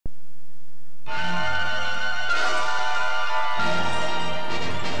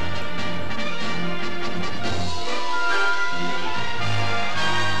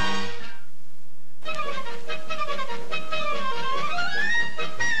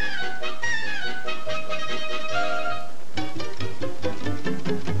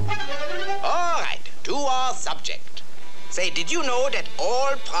subject. Say, did you know that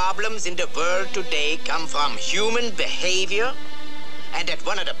all problems in the world today come from human behavior? And that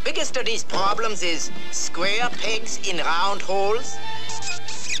one of the biggest of these problems is square pegs in round holes?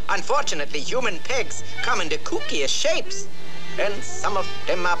 Unfortunately, human pegs come in the kookiest shapes. And some of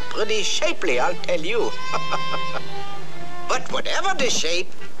them are pretty shapely, I'll tell you. But whatever the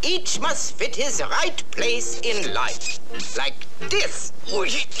shape, each must fit his right place in life. Like this.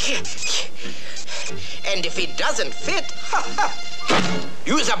 And if it doesn't fit,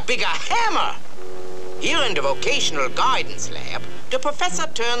 use a bigger hammer. Here in the vocational guidance lab, the professor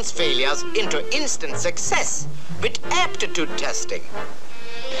turns failures into instant success with aptitude testing.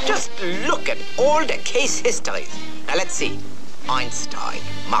 Just look at all the case histories. Now let's see. Einstein,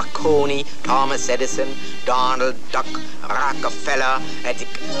 Marconi, Thomas Edison, Donald Duck, Rockefeller,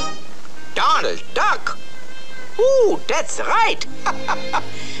 Donald Duck? Ooh, that's right.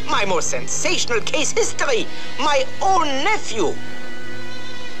 My most sensational case history. My own nephew.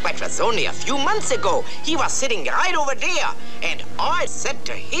 But it was only a few months ago. He was sitting right over there. And I said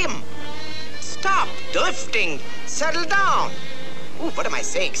to him, stop drifting, settle down. Ooh, what am I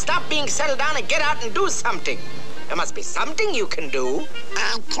saying? Stop being settled down and get out and do something. There must be something you can do.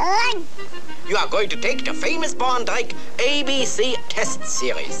 I could. You are going to take the famous Von Drake ABC test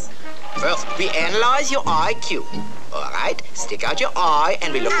series. First, we analyze your IQ. All right, stick out your eye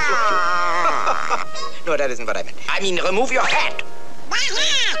and we look at your cue. No, that isn't what I meant. I mean, remove your hat. My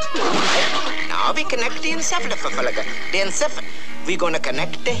hat. Now we connect the encephalophysical. We're going to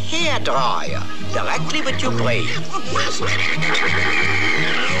connect the hair dryer directly with your brain.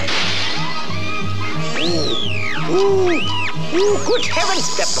 Ooh, good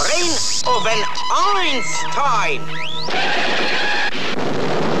heavens, the brain of an Einstein.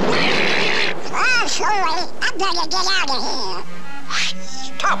 Oh, sorry. I better get out of here.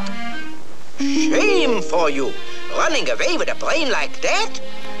 Stop. Shame for you, running away with a brain like that.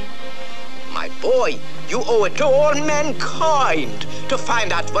 My boy, you owe it to all mankind to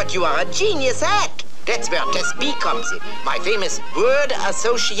find out what you are a genius at. That's where test B comes in, my famous word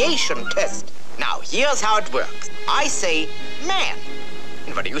association test. Now, here's how it works. I say man.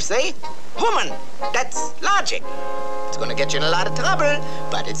 And what do you say? Woman. That's logic. It's gonna get you in a lot of trouble,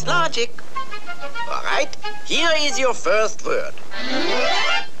 but it's logic. All right, here is your first word.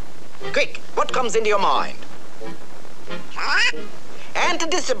 Quick, what comes into your mind? Huh?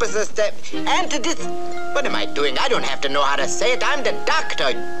 What am I doing? I don't have to know how to say it. I'm the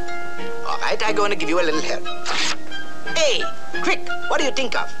doctor. All right, I'm going to give you a little help. A. Quick, what do you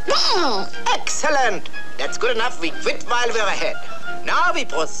think of? B. Excellent. That's good enough. We quit while we're ahead. Now we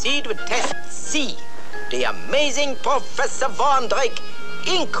proceed with test C. The amazing Professor Von Drake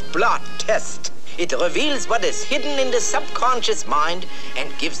ink blot test. It reveals what is hidden in the subconscious mind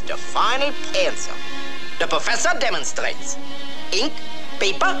and gives the final answer. The professor demonstrates. Ink,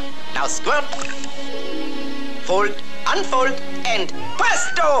 paper, now squirt, fold, unfold, and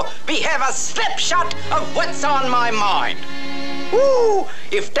presto! We have a snapshot of what's on my mind. Ooh,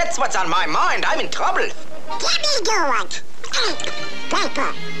 if that's what's on my mind, I'm in trouble. Let me do it. Ink,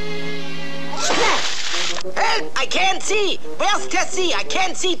 paper, squirt. Help! I can't see. Where's Tessie? I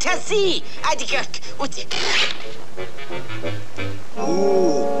can't see Tessie.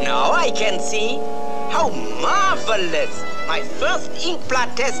 Ooh, now I can see. How marvelous! My first ink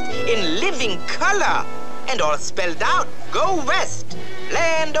blot test in living color. And all spelled out. Go west,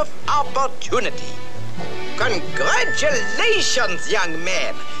 land of opportunity. Congratulations, young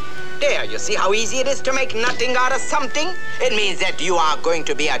man. There, you see how easy it is to make nothing out of something? It means that you are going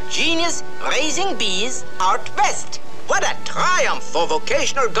to be a genius raising bees out west. What a triumph for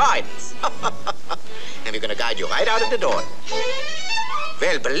vocational guidance. And we're going to guide you right out of the door.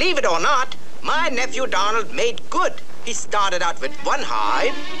 Well, believe it or not, my nephew Donald made good. He started out with one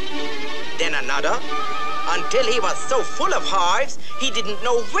hive, then another, until he was so full of hives, he didn't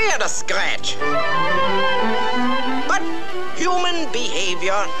know where to scratch. But human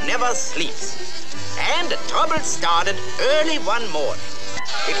behavior never sleeps. And the trouble started early one morning.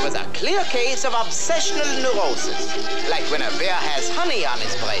 It was a clear case of obsessional neurosis, like when a bear has honey on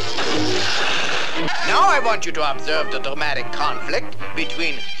his brain. Now I want you to observe the dramatic conflict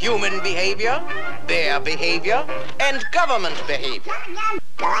between human behavior, bear behavior, and government behavior.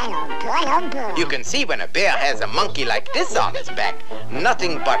 You can see when a bear has a monkey like this on his back,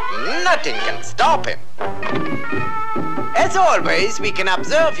 nothing but nothing can stop him. As always, we can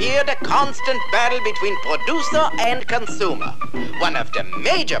observe here the constant battle between producer and consumer, one of the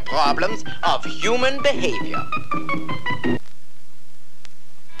major problems of human behavior.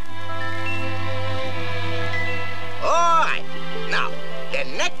 All right, now, the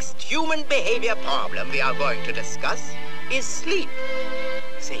next human human behavior problem we are going to discuss is sleep.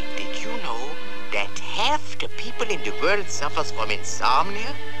 Say, did you know that half the people in the world suffers from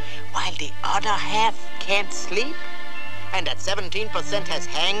insomnia, while the other half can't sleep? And that 17% has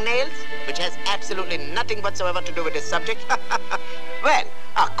hangnails, which has absolutely nothing whatsoever to do with this subject? Well,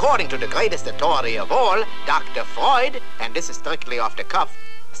 according to the greatest authority of all, Dr. Freud, and this is strictly off the cuff,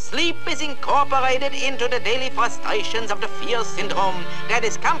 sleep is incorporated into the daily frustrations of the fear syndrome that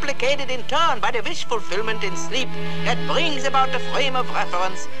is complicated in turn by the wish fulfillment in sleep that brings about the frame of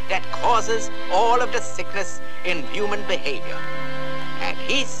reference that causes all of the sickness in human behavior. And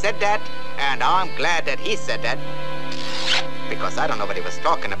he said that, and I'm glad that he said that, because I don't know what he was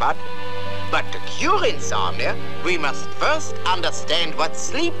talking about. But to cure insomnia, we must first understand what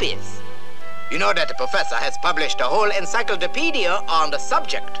sleep is. You know that the professor has published a whole encyclopedia on the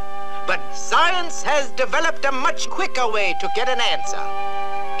subject. But science has developed a much quicker way to get an answer.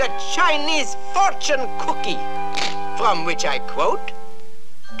 The Chinese fortune cookie, from which I quote,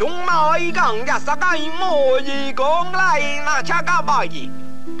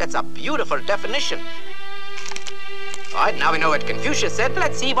 that's a beautiful definition. All right, now we know what Confucius said.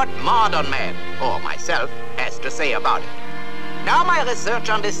 Let's see what modern man, or myself, has to say about it. Now my research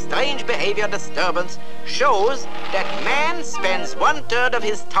on this strange behavior disturbance shows that man spends 1/3 of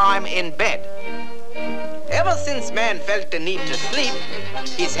his time in bed. Ever since man felt the need to sleep,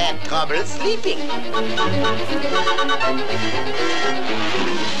 he's had trouble sleeping.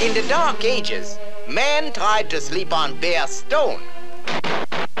 In the Dark Ages, man tried to sleep on bare stone.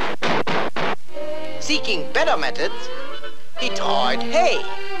 Seeking better methods, he tried hay.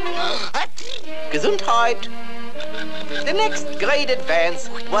 Gesundheit. The next great advance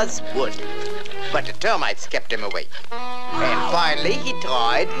was wood, but the termites kept him away. And finally, he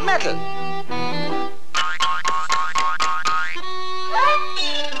tried metal.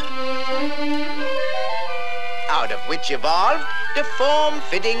 Out of which evolved the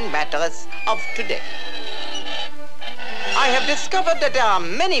form-fitting mattress of today. I have discovered that there are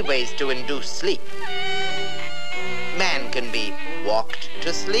many ways to induce sleep. Man can be walked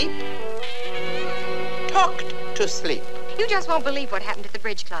to sleep, talked to sleep. You just won't believe what happened at the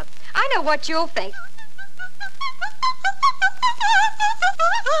bridge club. I know what you'll think.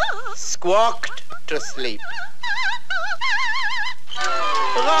 Squawked to sleep.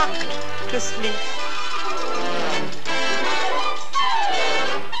 Rocked to sleep.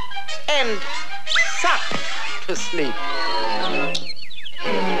 And sucked to sleep.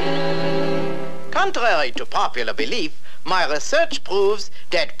 Contrary to popular belief, my research proves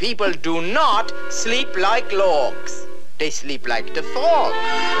that people do not sleep like logs. They sleep like the frog.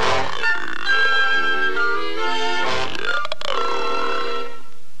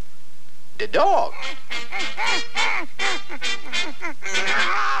 The dog.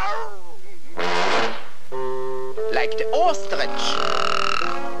 Like the ostrich.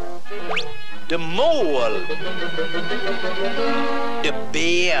 The mole. The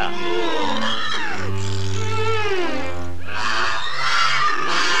bear.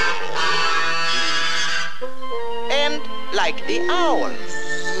 And like the owls.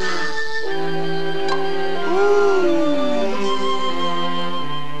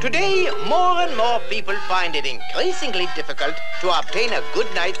 Today, more and more people find it increasingly difficult to obtain a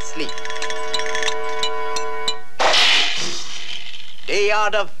good night's sleep. They are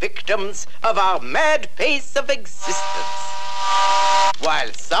the victims of our mad pace of existence.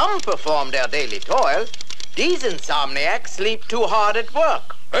 While some perform their daily toil, these insomniacs sleep too hard at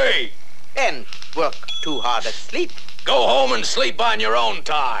work. Hey! And work too hard at sleep. Go home and sleep on your own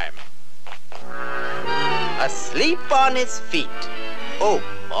time. Asleep on his feet. Oh,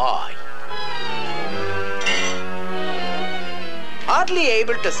 boy. Hardly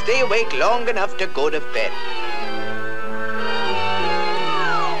able to stay awake long enough to go to bed.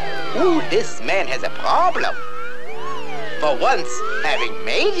 Ooh, this man has a problem. For once, having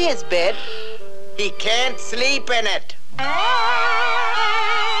made his bed, he can't sleep in it.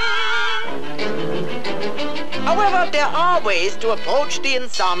 However, there are ways to approach the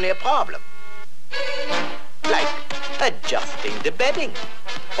insomnia problem. Like adjusting the bedding,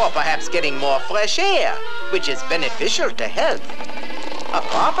 or perhaps getting more fresh air, which is beneficial to health. A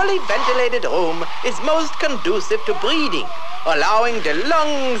properly ventilated room is most conducive to breathing, allowing the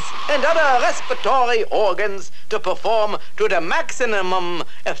lungs and other respiratory organs to perform to the maximum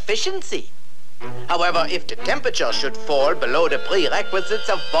efficiency. However, if the temperature should fall below the prerequisites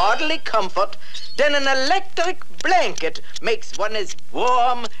of bodily comfort, then an electric blanket makes one as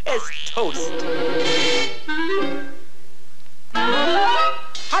warm as toast.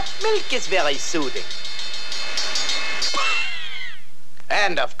 Hot milk is very soothing.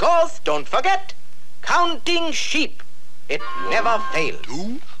 And of course, don't forget, counting sheep. It never fails.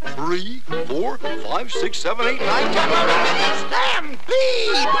 2, 3, 4, 5, 6, 7, 8, 9, 10, 11.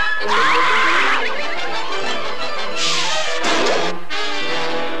 Stampede!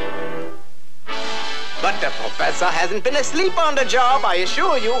 But the professor hasn't been asleep on the job, I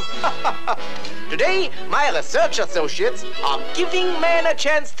assure you. Today, my research associates are giving man a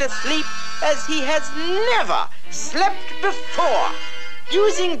chance to sleep as he has never slept before.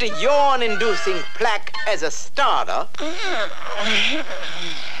 Using the yawn-inducing plaque as a starter, the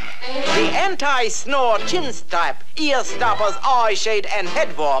anti-snore chin strap, ear stoppers, eye shade, and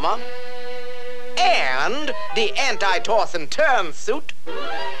head warmer, and the anti-torsion turn suit,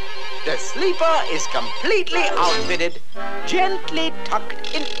 the sleeper is completely outfitted, gently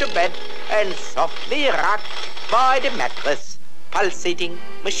tucked into bed, and softly rocked by the mattress pulsating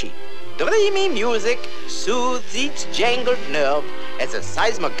machine. Dreamy music soothes each jangled nerve as a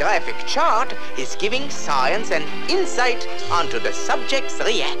seismographic chart is giving science an insight onto the subject's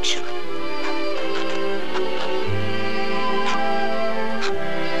reaction.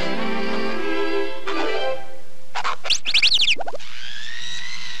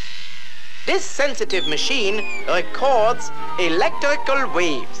 This sensitive machine records electrical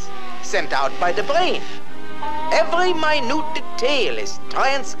waves sent out by the brain. Every minute detail is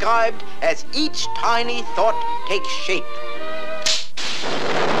transcribed as each tiny thought takes shape.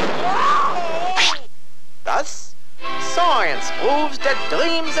 Thus, science proves that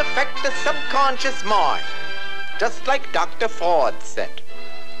dreams affect the subconscious mind, just like Dr. Freud said.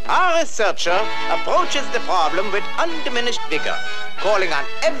 Our researcher approaches the problem with undiminished vigor, calling on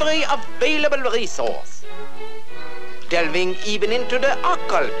every available resource, delving even into the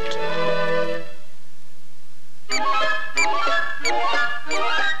occult.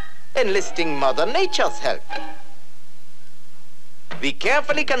 Enlisting Mother Nature's help. We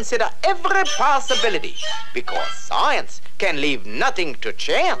carefully consider every possibility because science can leave nothing to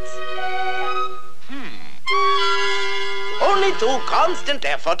chance. Only through constant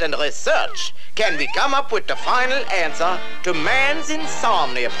effort and research can we come up with the final answer to man's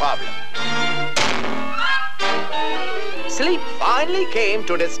insomnia problem. Sleep finally came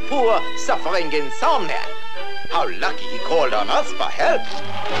to this poor, suffering insomniac. How lucky he called on us for help.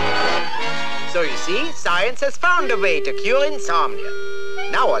 So you see, science has found a way to cure insomnia.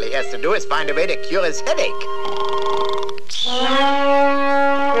 Now all he has to do is find a way to cure his headache.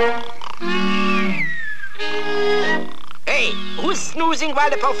 Hey, who's snoozing while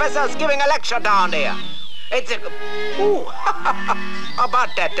the professor's giving a lecture down there? It's a... Ooh, how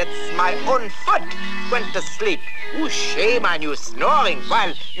about that? That's my own foot went to sleep. Ooh, shame on you snoring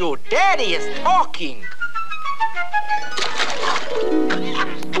while your daddy is talking.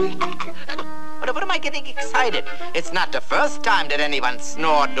 What am I getting excited? It's not the first time that anyone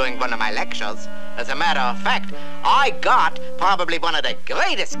snored during one of my lectures. As a matter of fact, I got probably one of the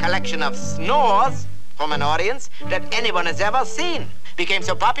greatest collection of snores from an audience that anyone has ever seen. Became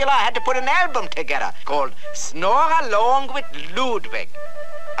so popular, I had to put an album together called Snore Along with Ludwig.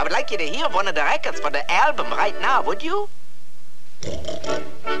 I would like you to hear one of the records for the album right now, would you?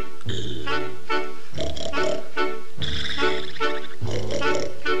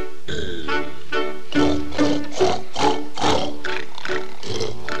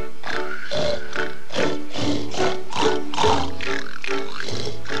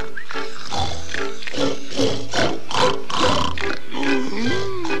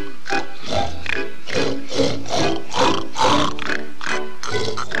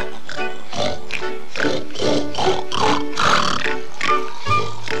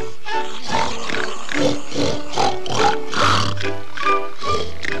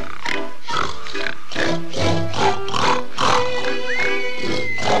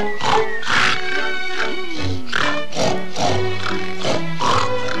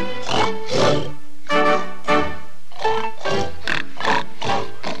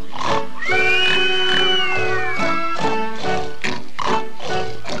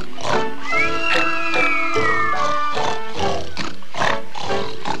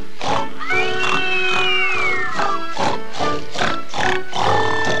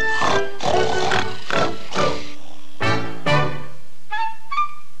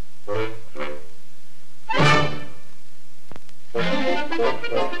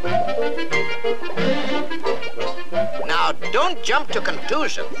 Now, don't jump to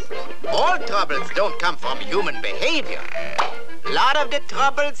conclusions. All troubles don't come from human behavior. A lot of the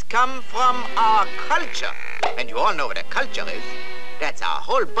troubles come from our culture. And you all know what a culture is. That's a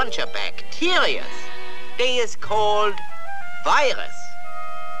whole bunch of bacteria. They is called virus.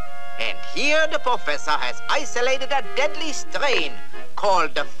 And here the professor has isolated a deadly strain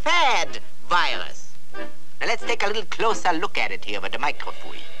called the fad virus. Now let's take a little closer look at it here with the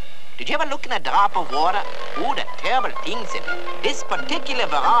microphone. Did you ever look in a drop of water? Ooh, the terrible things in it. This particular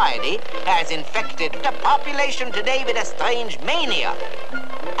variety has infected the population today with a strange mania.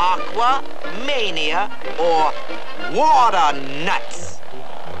 Aqua mania or water nuts.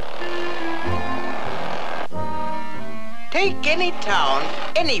 Take any town,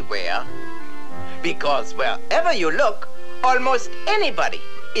 anywhere, because wherever you look, almost anybody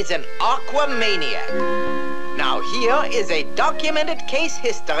is an aqua maniac. Now here is a documented case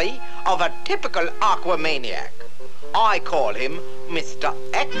history of a typical aqua maniac. I call him Mr.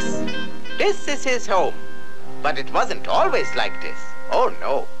 X. This is his home, but it wasn't always like this. Oh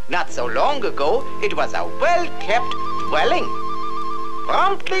no, not so long ago, it was a well-kept dwelling.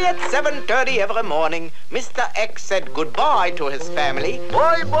 Promptly at 7:30 every morning, Mr. X said goodbye to his family.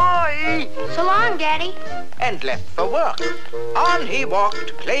 Bye-bye. So long, Daddy. And left for work. On he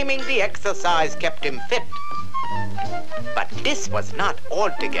walked, claiming the exercise kept him fit. But this was not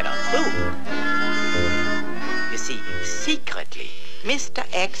altogether true. You see, secretly, Mr.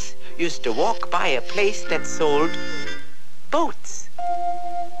 X used to walk by a place that sold boats.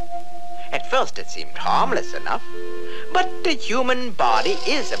 At first it seemed harmless enough, but the human body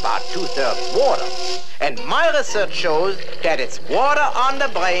is about 2/3 water, and my research shows that it's water on the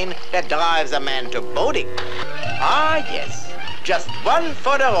brain that drives a man to boating. Ah, yes, just one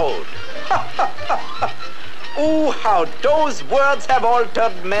for the road. Oh, how those words have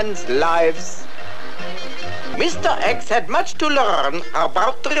altered men's lives. Mr. X had much to learn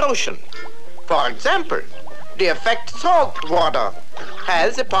about the ocean. For example, the effect salt water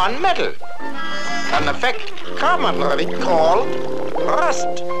has upon metal, an effect commonly called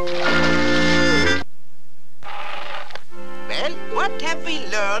rust. Well, what have we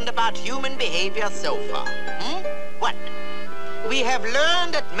learned about human behavior so far? What? We have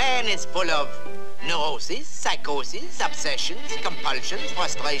learned that man is full of neuroses, psychoses, obsessions, compulsions,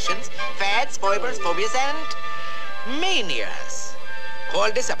 frustrations, fads, foibles, phobias, and manias.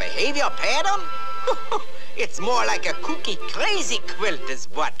 Call this a behavior pattern? It's more like a kooky, crazy quilt is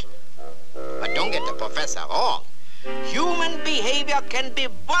what. But don't get the professor wrong. Human behavior can be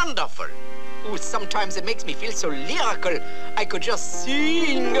wonderful. Ooh, sometimes it makes me feel so lyrical, I could just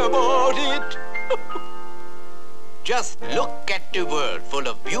sing about it. Just look at the world full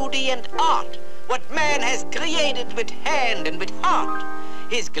of beauty and art. What man has created with hand and with heart.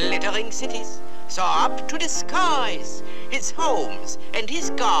 His glittering cities soar up to the skies. His homes and his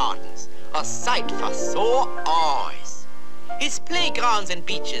gardens, a sight for sore eyes. His playgrounds and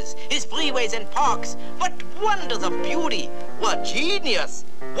beaches, his freeways and parks, what wonders of beauty, what genius,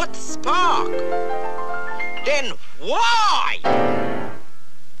 what spark. Then why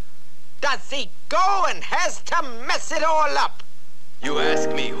does he go and has to mess it all up? You ask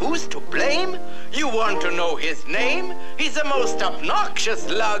me who's to blame? You want to know his name? He's a most obnoxious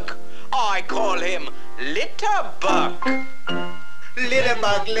lug. I call him Litterbug.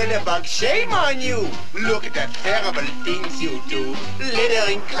 Litterbug, shame on you. Look at the terrible things you do.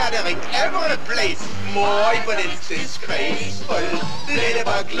 Littering, cluttering every place. More, but it's disgraceful.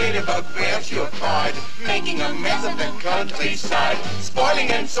 Litterbug, where's your pride? Making a mess of the countryside.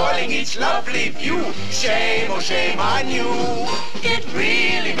 Spoiling and soiling each lovely view. Shame, oh shame on you. It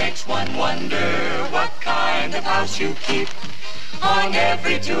really makes one wonder what kind of house you keep. On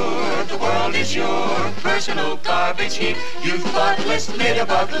every tour, the world is your personal garbage heap. You thoughtless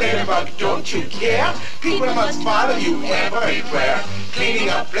litterbug, don't you care? People must follow you everywhere, cleaning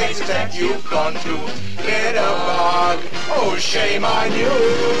up places that you've gone to. Litterbug, oh shame on you.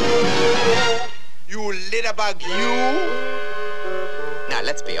 You litterbug, you. Now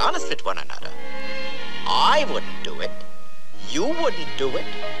let's be honest with one another. I wouldn't do it. You wouldn't do it.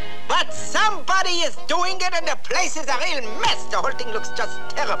 But somebody is doing it, and the place is a real mess. The whole thing looks just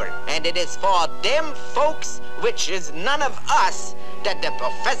terrible. And it is for them folks, which is none of us, that the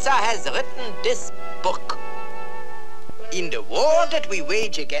professor has written this book. In the war that we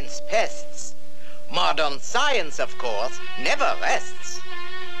wage against pests, modern science, of course, never rests.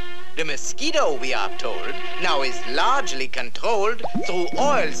 The mosquito, we are told, now is largely controlled through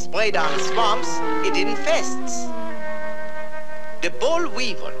oil sprayed on swamps it infests. The boll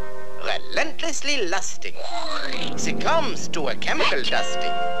weevil, relentlessly lusting, succumbs to a chemical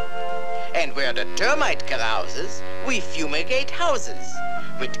dusting. And where the termite carouses, we fumigate houses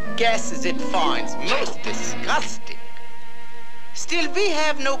with gases it finds most disgusting. Still, we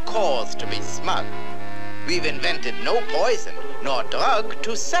have no cause to be smug. We've invented no poison nor drug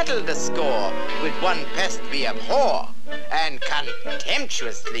to settle the score with one pest we abhor and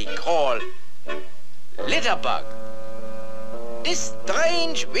contemptuously call Litterbug. This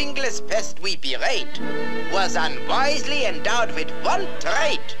strange wingless pest we berate was unwisely endowed with one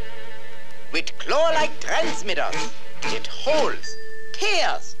trait. With claw-like transmitters, it holds,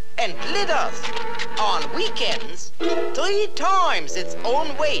 tears, and litters on weekends 3 times its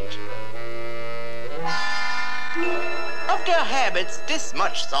own weight. Of their habits, this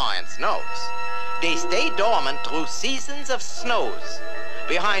much science knows. They stay dormant through seasons of snows,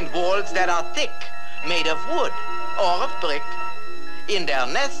 behind walls that are thick, made of wood or of brick, in their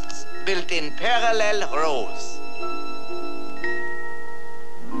nests built in parallel rows.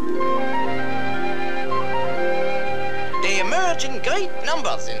 They emerge in great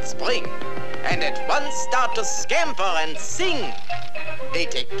numbers in spring, and at once start to scamper and sing. They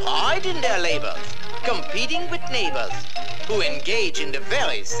take pride in their labors, competing with neighbors who engage in the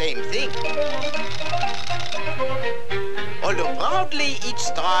very same thing. Although proudly each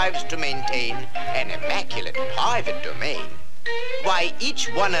strives to maintain an immaculate private domain, why each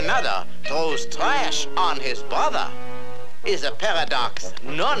one another throws trash on his brother is a paradox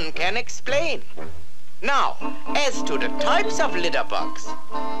none can explain. Now, as to the types of litter bugs.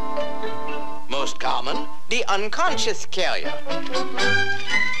 Most common, the unconscious carrier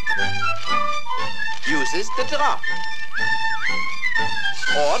uses the drop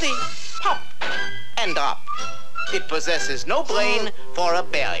or the pop and drop. It possesses no brain for a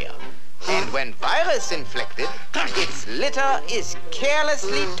barrier. And when virus inflicted, its litter is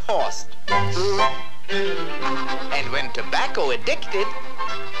carelessly tossed. And when tobacco addicted,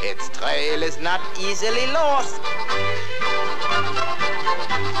 its trail is not easily lost.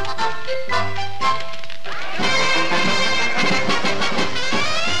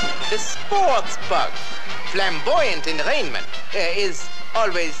 The sports bug, flamboyant in raiment, is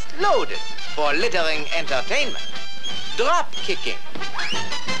always loaded for littering entertainment. Drop kicking.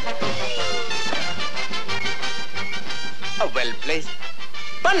 A well-placed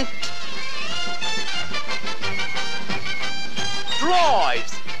bunt.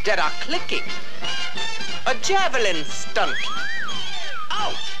 Drives that are clicking. A javelin stunt.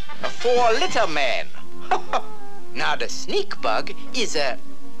 Ouch! A 4-litter man. Now the sneak bug is a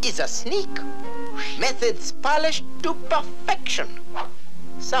sneak. Methods polished to perfection.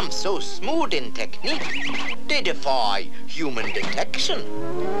 Some so smooth in technique, they defy human detection.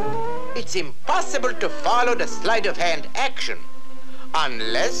 It's impossible to follow the sleight of hand action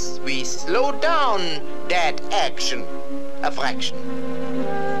unless we slow down that action a fraction.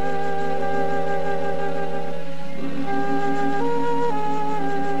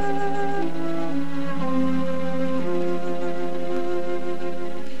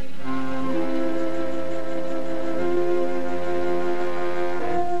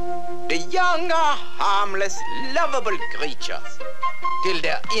 The young are harmless, lovable creatures till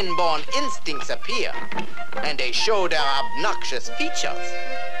their inborn instincts appear and they show their obnoxious features.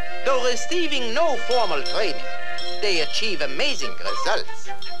 Though receiving no formal training, they achieve amazing results,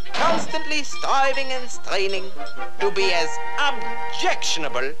 constantly striving and straining to be as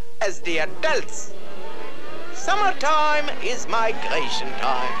objectionable as the adults. Summertime is migration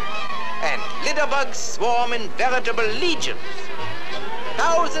time, and litterbugs swarm in veritable legions,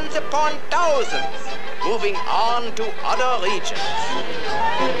 thousands upon thousands, moving on to other regions.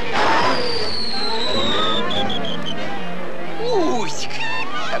 Ooh,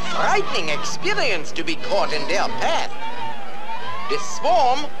 a frightening experience to be caught in their path. This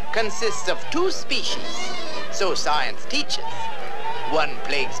swarm consists of 2 species, so science teaches. One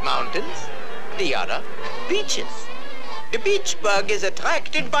plagues mountains, the other beaches. The beach bug is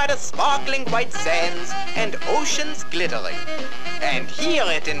attracted by the sparkling white sands and oceans glittering. And here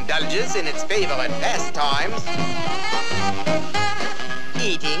it indulges in its favorite pastimes,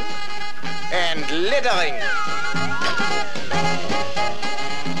 eating and littering.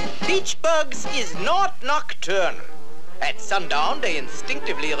 Beach bugs is not nocturnal. At sundown, they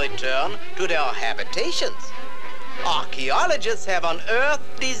instinctively return to their habitations. Archaeologists have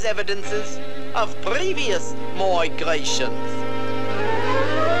unearthed these evidences of previous migrations.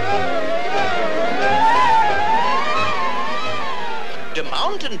 The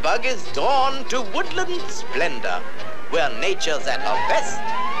mountain bug is drawn to woodland splendor, where nature's at her best.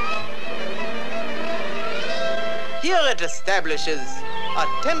 Here it establishes a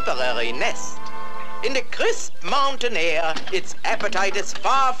temporary nest. In the crisp mountain air, its appetite is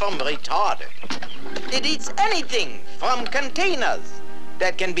far from retarded. It eats anything from containers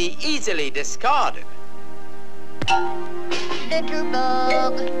that can be easily discarded. Little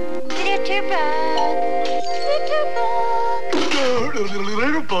bug, little bug, little bug.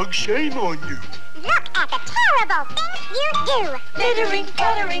 Little bug, shame on you. Look at the terrible things you do. Littering,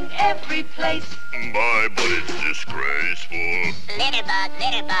 cluttering every place. My, but it's disgraceful.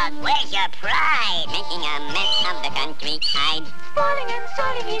 Litterbug, where's your pride? Making a mess of the countryside. Spoiling and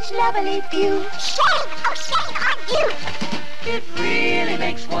soiling each lovely view. Shame, oh shame on you. It really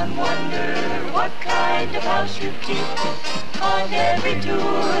makes one wonder what kind of house you keep. On every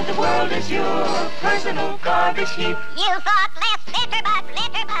tour, the world is your personal garbage heap. You thought less,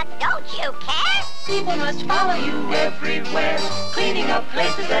 Litterbug, don't you care? People must follow you everywhere, cleaning up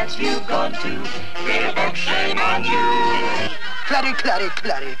places that you've gone to. Litterbug, shame on you.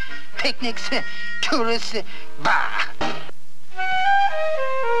 Clutter. Picnics, tourists, bah.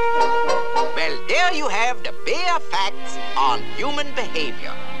 Well, there you have the bare facts on human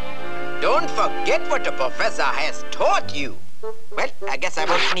behavior. Don't forget what the professor has taught you. Well, I guess I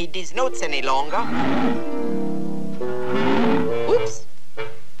won't need these notes any longer. Oops.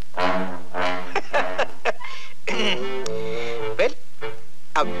 Well,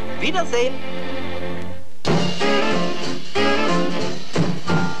 auf Wiedersehen.